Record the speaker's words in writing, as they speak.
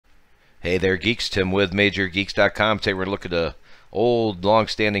Hey there, geeks. Tim with MajorGeeks.com. Today we're going to look at a old,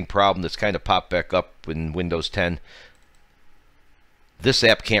 long-standing problem that's kind of popped back up in Windows 10. This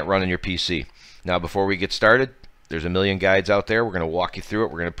app can't run on your PC. Now, before we get started, there's a million guides out there. We're going to walk you through it.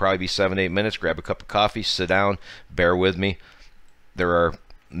 We're going to probably be 7-8 minutes. Grab a cup of coffee, sit down, bear with me. There are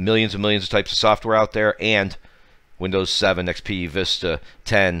millions and millions of types of software out there, and Windows 7, XP, Vista,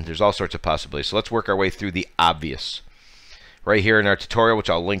 10. There's all sorts of possibilities. So let's work our way through the obvious. Right here in our tutorial, which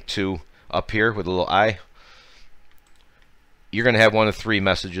I'll link to up here with a little I, you're going to have one of three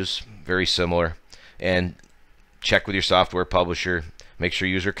messages, very similar, and check with your software publisher. Make sure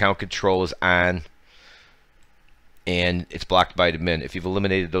user account control is on and it's blocked by admin. If you've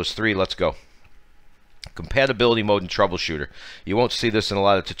eliminated those three, let's go. Compatibility mode and troubleshooter. You won't see this in a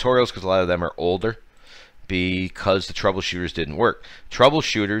lot of tutorials because a lot of them are older because the troubleshooters didn't work.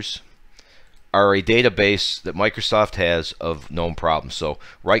 Troubleshooters are a database that Microsoft has of known problems. So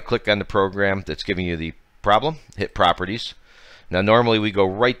right click on the program that's giving you the problem, hit properties. Now normally we go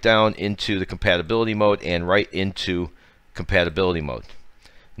right down into the compatibility mode and right into compatibility mode.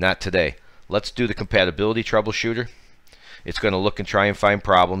 Not today. Let's do the compatibility troubleshooter. It's going to look and try and find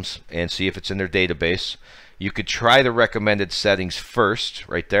problems and see if it's in their database. You could try the recommended settings first,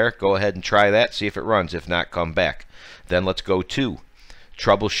 right there. Go ahead and try that, see if it runs. If not, come back. Then let's go to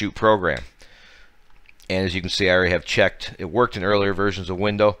troubleshoot program. And as you can see, I already have checked. It worked in earlier versions of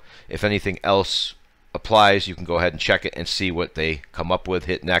Windows. If anything else applies, you can go ahead and check it and see what they come up with.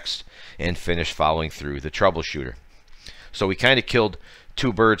 Hit next and finish following through the troubleshooter. So we kind of killed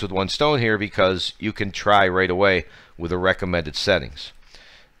two birds with one stone here because you can try right away with the recommended settings.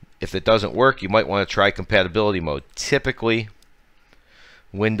 If it doesn't work, you might want to try compatibility mode. Typically,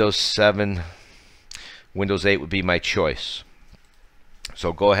 Windows 7, Windows 8 would be my choice.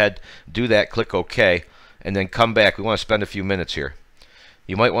 So go ahead, do that, click OK, and then come back. We want to spend a few minutes here.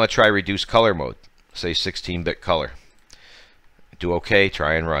 You might want to try reduce color mode, say 16-bit color. Do OK,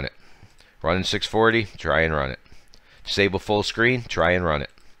 try and run it. Run in 640, try and run it. Disable full screen, try and run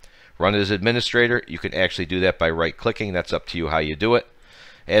it. Run it as administrator. You can actually do that by right-clicking. That's up to you how you do it.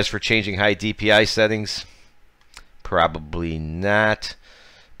 As for changing high DPI settings, probably not.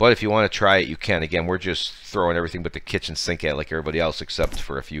 But if you want to try it, you can. Again, we're just throwing everything but the kitchen sink at like everybody else except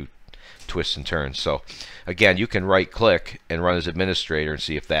for a few twists and turns. So again, you can right click and run as administrator and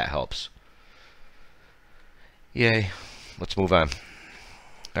see if that helps. Yay. Let's move on.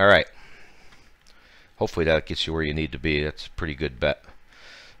 Alright. Hopefully that gets you where you need to be. That's a pretty good bet.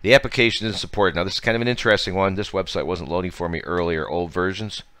 The application isn't supported. Now this is kind of an interesting one. This website wasn't loading for me earlier, old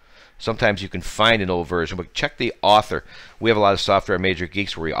versions. Sometimes you can find an old version, but check the author. We have a lot of software at Major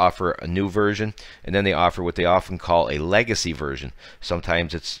Geeks where we offer a new version, and then they offer what they often call a legacy version.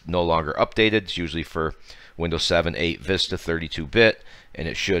 Sometimes it's no longer updated. It's usually for Windows 7, 8, Vista, 32-bit, and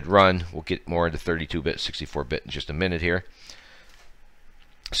it should run. We'll get more into 32-bit, 64-bit in just a minute here.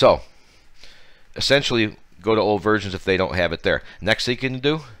 So, essentially, go to old versions if they don't have it there. Next thing you can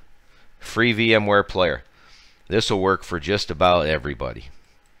do, free VMware Player. This will work for just about everybody.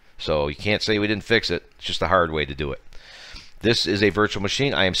 So you can't say we didn't fix it. It's just a hard way to do it. This is a virtual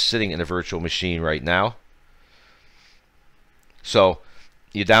machine. I am sitting in a virtual machine right now. So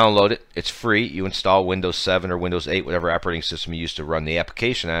you download it. It's free. You install Windows 7 or Windows 8, whatever operating system you used to run the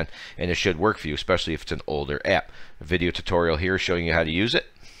application on, and it should work for you, especially if it's an older app. A video tutorial here showing you how to use it.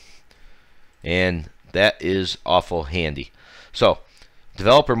 And that is awful handy. So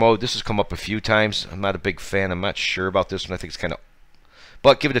developer mode, this has come up a few times. I'm not a big fan. I'm not sure about this one. I think it's kind of,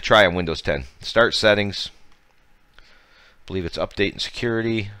 but give it a try on Windows 10. Start settings. I believe it's update and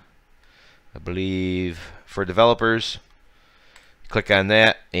security. I believe for developers. Click on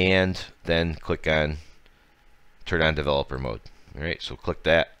that and then click on turn on developer mode. All right, so click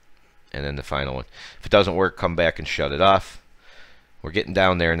that and then the final one. If it doesn't work, come back and shut it off. We're getting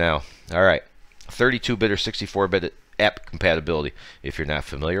down there now. All right, 32-bit or 64-bit app compatibility. If you're not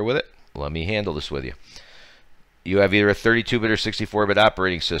familiar with it, let me handle this with you. You have either a 32-bit or 64-bit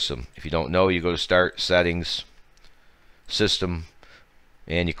operating system. If you don't know, you go to Start, Settings, System,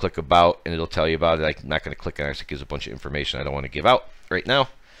 and you click About, and it'll tell you about it. I'm not going to click on it because it gives a bunch of information I don't want to give out right now.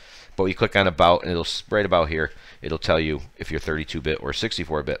 But you click on About, and it'll right about here, it'll tell you if you're 32-bit or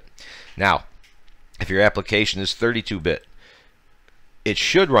 64-bit. Now, if your application is 32-bit, it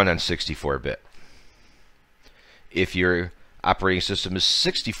should run on 64-bit. If your operating system is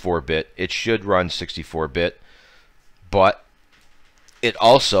 64-bit, it should run 64-bit. But it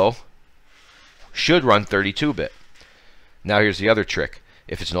also should run 32-bit. Now here's the other trick.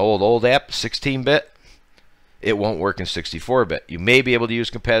 If it's an old app, 16-bit, it won't work in 64-bit. You may be able to use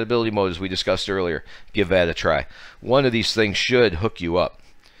compatibility mode as we discussed earlier. Give that a try. One of these things should hook you up.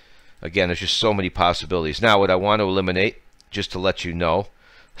 Again, there's just so many possibilities. Now, what I want to eliminate, just to let you know,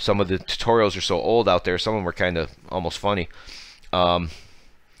 some of the tutorials are so old out there, some of them are kind of almost funny.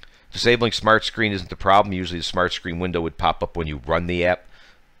 Disabling smart screen isn't the problem. Usually the smart screen window would pop up when you run the app,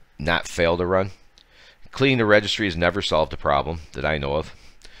 not fail to run. Cleaning the registry has never solved a problem that I know of.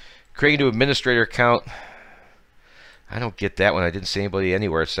 Creating an administrator account, I don't get that one. I didn't see anybody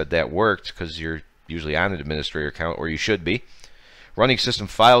anywhere that said that worked, because you're usually on an administrator account, or you should be. Running system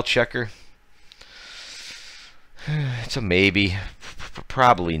file checker, it's a maybe.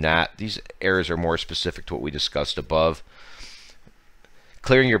 Probably not. These errors are more specific to what we discussed above.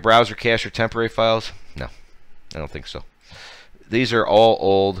 Clearing your browser cache or temporary files, no, I don't think so. These are all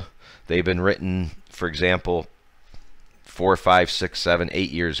old. They've been written, for example, 4, 5, 6, 7, 8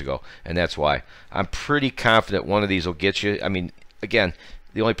 years ago, and that's why. I'm pretty confident one of these will get you. I mean, again,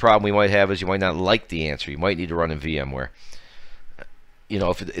 the only problem we might have is you might not like the answer. You might need to run in VMware. You know,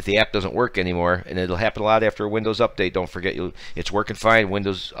 if the app doesn't work anymore, and it'll happen a lot after a Windows update, don't forget, it's working fine,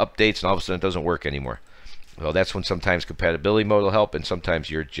 Windows updates, and all of a sudden it doesn't work anymore. Well, that's when sometimes compatibility mode will help, and sometimes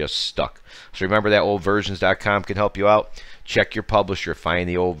you're just stuck. So remember that oldversions.com can help you out. Check your publisher, find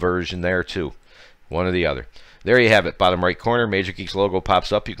the old version there too. One or the other. There you have it. Bottom right corner, Major Geeks logo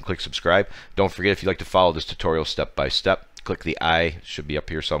pops up. You can click subscribe. Don't forget, if you'd like to follow this tutorial step by step, click the I. It should be up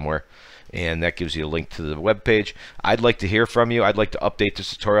here somewhere. And that gives you a link to the web page. I'd like to hear from you. I'd like to update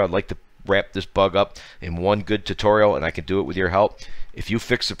this tutorial. I'd like to wrap this bug up in one good tutorial, and I can do it with your help. If you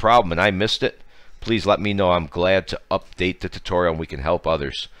fix the problem and I missed it, please let me know. I'm glad to update the tutorial and we can help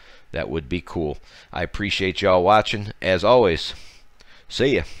others. That would be cool. I appreciate y'all watching. As always,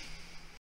 see ya.